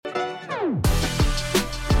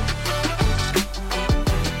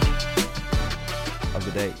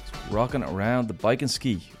Okay, so rocking around the bike and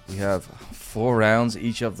ski. We have 4 rounds.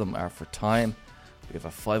 Each of them are for time. We have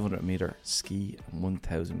a 500 meter ski and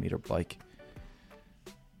 1,000 meter bike.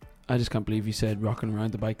 I just can't believe you said rocking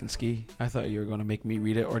around the bike and ski. I thought you were going to make me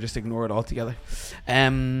read it or just ignore it altogether.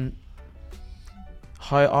 How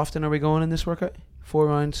often are we going in this workout? 4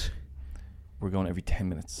 rounds? We're going every 10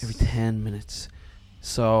 minutes. Every 10 minutes.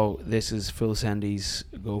 So this is full sendies,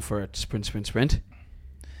 go for it, sprint.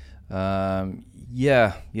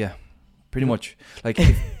 Yeah, pretty much. Like,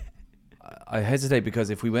 I hesitate because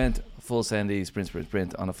if we went full sendy,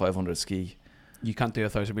 sprint on a 500 ski, you can't do a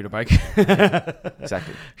 1,000 meter bike.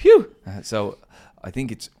 Exactly. Phew. So I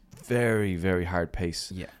think it's very, very hard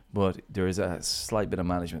pace. Yeah. But there is a slight bit of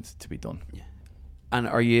management to be done. Yeah. And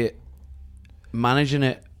are you managing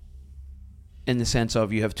it in the sense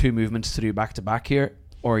of you have 2 movements to do back to back here,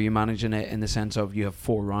 or are you managing it in the sense of you have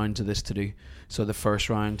 4 rounds of this to do? So the first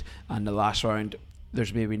round and the last round,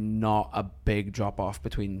 there's maybe not a big drop off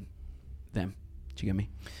between them. Do you get me?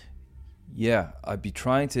 Yeah, I'd be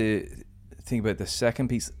trying to think about the second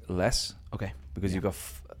piece less. Okay. Because you've got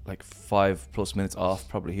like 5+ minutes off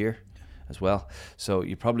probably here as well. So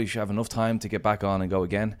you probably should have enough time to get back on and go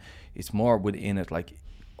again. It's more within it, like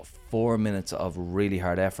 4 minutes of really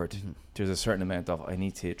hard effort. Mm-hmm. There's a certain amount of I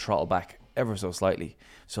need to throttle back ever so slightly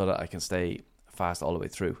so that I can stay fast all the way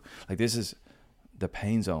through. Like, this is the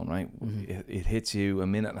pain zone, right? Mm-hmm. It hits you a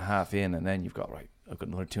minute and a half in, and then I've got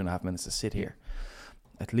another 2.5 minutes to sit here.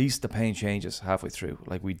 At least the pain changes halfway through.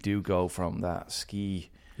 Like, we do go from that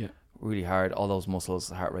ski really hard, all those muscles,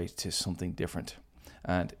 the heart rate, to something different.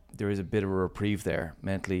 And there is a bit of a reprieve there.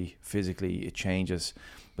 Mentally, physically, it changes.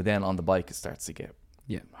 But then on the bike, it starts to get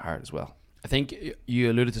hard as well. I think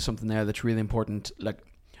you alluded to something there that's really important. Like,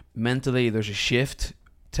 mentally, there's a shift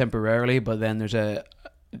temporarily, but then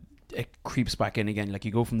it creeps back in again. Like,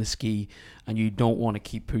 you go from the ski and you don't want to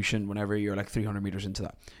keep pushing whenever you're like 300 meters into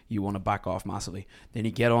that. You want to back off massively. Then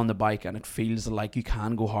you get on the bike and it feels like you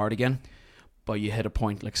can go hard again, but you hit a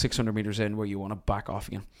point like 600 meters in where you want to back off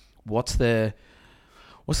again. What's the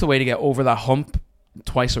way to get over that hump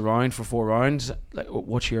twice around for 4 rounds? Like,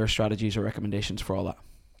 what's your strategies or recommendations for all that?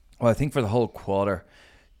 Well, I think for the whole quarter,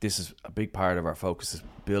 this is a big part of our focus, is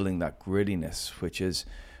building that grittiness, which is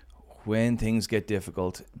when things get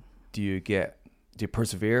difficult, do you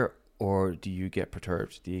persevere, or do you get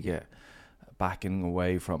perturbed? Do you get backing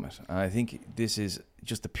away from it? And I think this is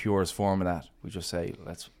just the purest form of that. We just say,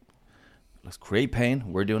 let's create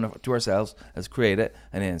pain. We're doing it to ourselves. Let's create it,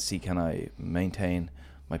 and then see, can I maintain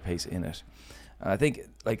my pace in it? And I think,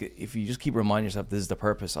 like, if you just keep reminding yourself this is the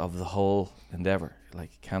purpose of the whole endeavor,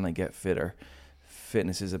 like, can I get fitter?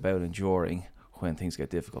 Fitness is about enduring when things get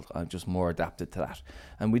difficult. I'm just more adapted to that,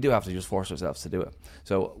 and we do have to just force ourselves to do it.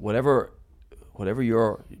 So whatever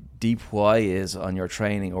your deep why is on your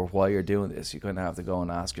training or why you're doing this, you're going to have to go and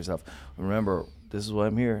ask yourself, remember, this is why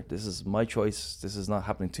I'm here. This is my choice. This is not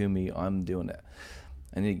happening to me. I'm doing it.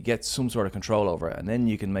 And you get some sort of control over it, and then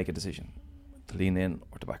you can make a decision to lean in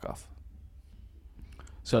or to back off.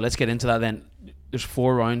 So let's get into that then. There's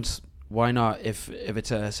 4 rounds. Why not, if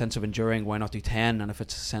it's a sense of enduring, why not do 10? And if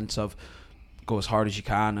it's a sense of go as hard as you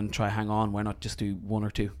can and try hang on, why not just do 1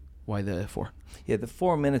 or 2? Why the 4? Yeah, the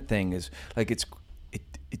 4-minute thing is like, it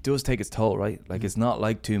does take its toll, right? Like, it's not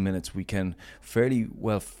like 2 minutes. We can fully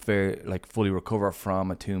recover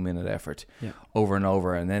from a 2-minute effort over and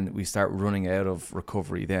over, and then we start running out of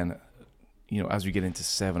recovery then, as we get into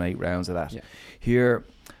 7-8 rounds of that. Here,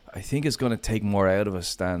 I think it's going to take more out of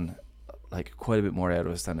us than, like, quite a bit more out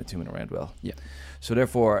of us than a 2-minute round will. Yeah. So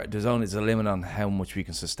therefore, there's a limit on how much we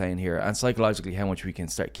can sustain here, and psychologically how much we can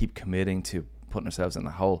keep committing to putting ourselves in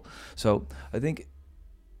the hole. So I think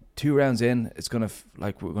 2 rounds in, it's going to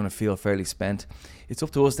we're going to feel fairly spent. It's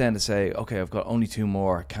up to us then to say, okay, I've got only 2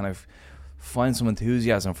 more. Can I find some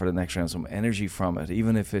enthusiasm for the next round, some energy from it,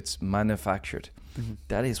 even if it's manufactured? Mm-hmm.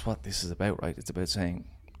 That is what this is about, right? It's about saying,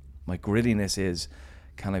 my grittiness is,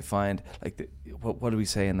 can I find, like, what do we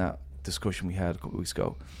say in that discussion we had a couple of weeks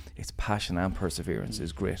ago? It's passion and perseverance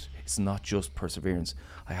is grit. It's not just perseverance.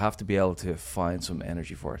 I have to be able to find some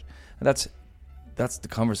energy for it. And that's the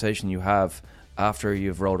conversation you have after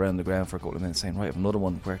you've rolled around the ground for a couple of minutes, saying, right, I have another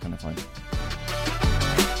one, where can I find it?